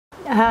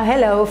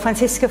Hello,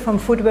 Franziska from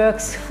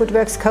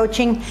Foodworks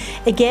Coaching.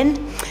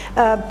 Again,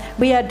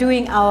 we are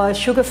doing our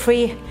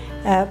sugar-free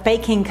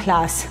baking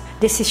class.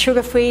 This is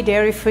sugar-free,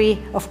 dairy-free,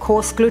 of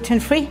course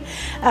gluten-free.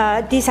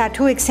 These are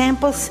two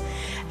examples.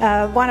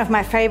 One of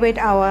my favorite,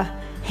 our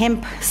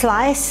hemp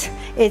slice.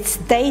 It's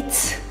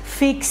dates,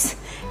 figs,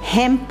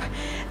 hemp,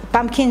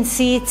 pumpkin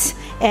seeds,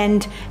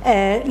 and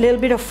a little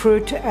bit of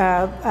fruit,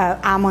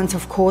 almonds,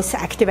 of course,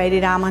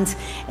 activated almonds,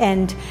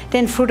 and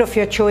then fruit of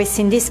your choice.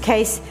 In this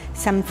case,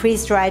 some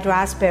freeze-dried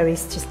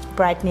raspberries, just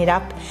brighten it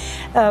up.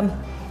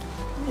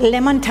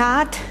 Lemon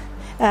tart,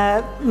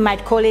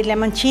 might call it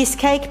lemon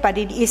cheesecake, but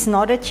it is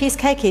not a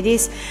cheesecake. It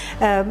is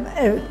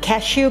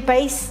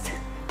cashew-based,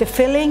 the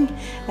filling,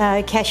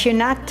 cashew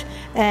nut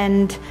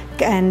and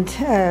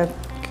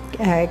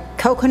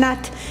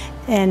coconut,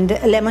 and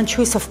lemon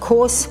juice, of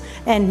course,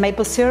 and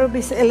maple syrup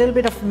is a little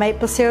bit of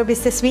maple syrup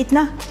is the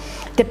sweetener.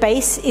 The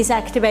base is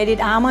activated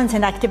almonds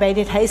and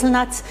activated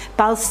hazelnuts,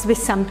 pulsed with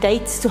some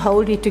dates to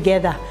hold it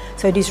together.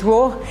 So it is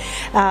raw.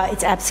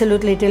 It's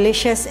absolutely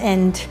delicious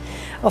and,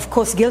 of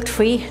course,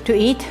 guilt-free to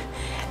eat.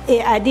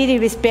 I did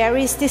it with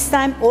berries this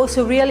time,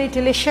 also really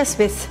delicious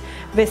with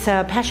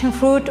passion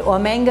fruit or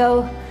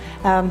mango.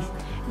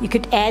 You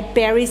could add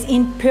berries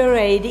in,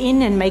 pureed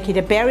in, and make it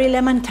a berry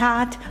lemon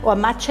tart or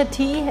matcha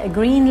tea, a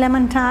green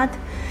lemon tart.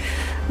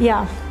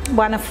 Yeah,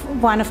 one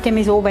of them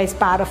is always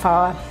part of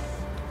our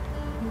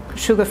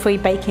sugar-free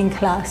baking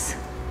class.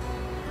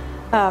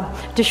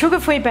 The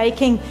sugar-free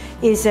baking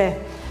is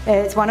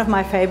it's one of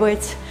my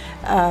favorites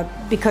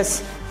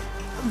because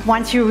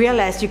once you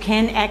realize you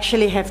can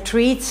actually have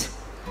treats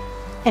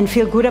and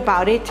feel good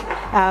about it,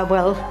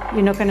 well,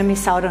 you're not going to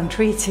miss out on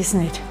treats,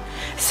 isn't it?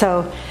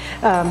 So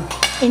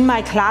in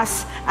my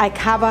class I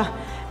cover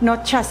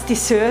not just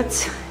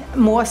desserts,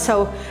 more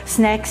so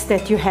snacks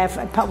that you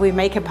have. We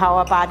make a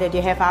power bar that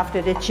you have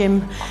after the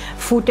gym,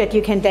 food that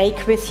you can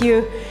take with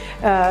you.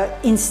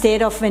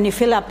 Instead of when you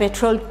fill up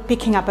petrol,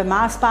 picking up a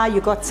Mars bar,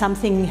 you got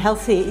something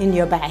healthy in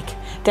your bag.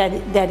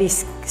 That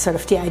is sort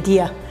of the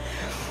idea.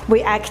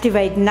 We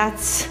activate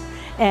nuts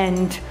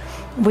and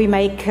we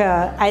make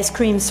ice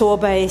cream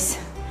sorbets.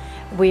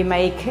 We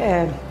make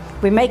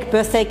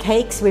birthday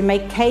cakes. We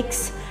make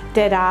cakes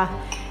that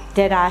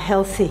are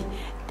healthy.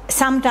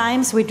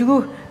 Sometimes we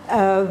do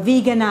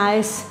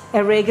veganize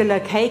a regular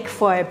cake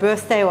for a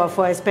birthday or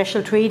for a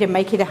special treat and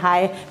make it a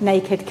high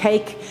naked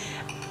cake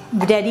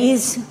that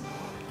is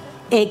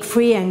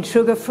egg-free and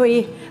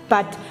sugar-free,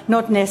 but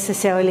not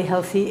necessarily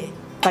healthy.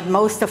 But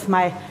most of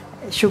my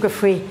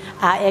sugar-free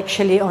are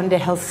actually on the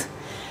health.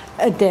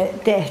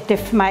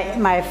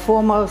 My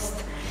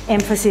foremost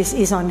emphasis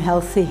is on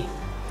healthy,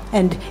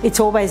 and it's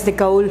always the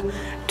goal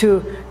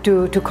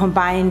to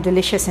combine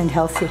delicious and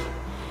healthy.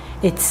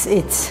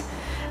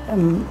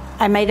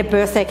 I made a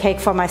birthday cake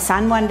for my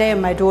son one day,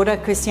 and my daughter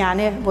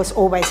Christiane was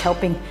always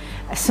helping.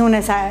 As soon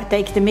as I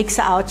take the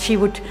mixer out, she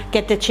would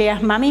get the chair.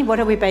 Mommy, what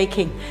are we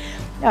baking?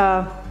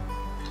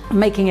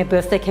 Making a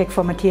birthday cake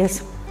for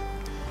Matthias.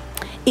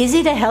 Is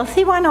it a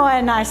healthy one or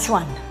a nice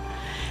one?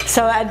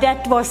 So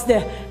that was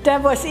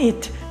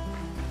it.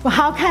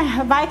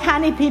 Why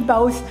can't it be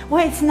both?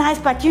 Well, it's nice,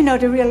 but you know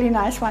the really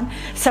nice one.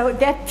 So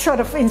that sort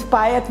of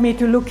inspired me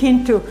to look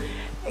into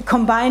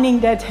combining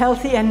that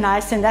healthy and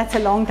nice, and that's a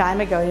long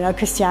time ago. You know,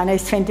 Christiane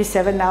is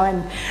 27 now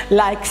and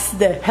likes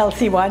the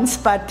healthy ones,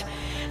 but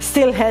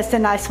still has the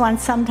nice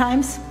ones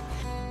sometimes.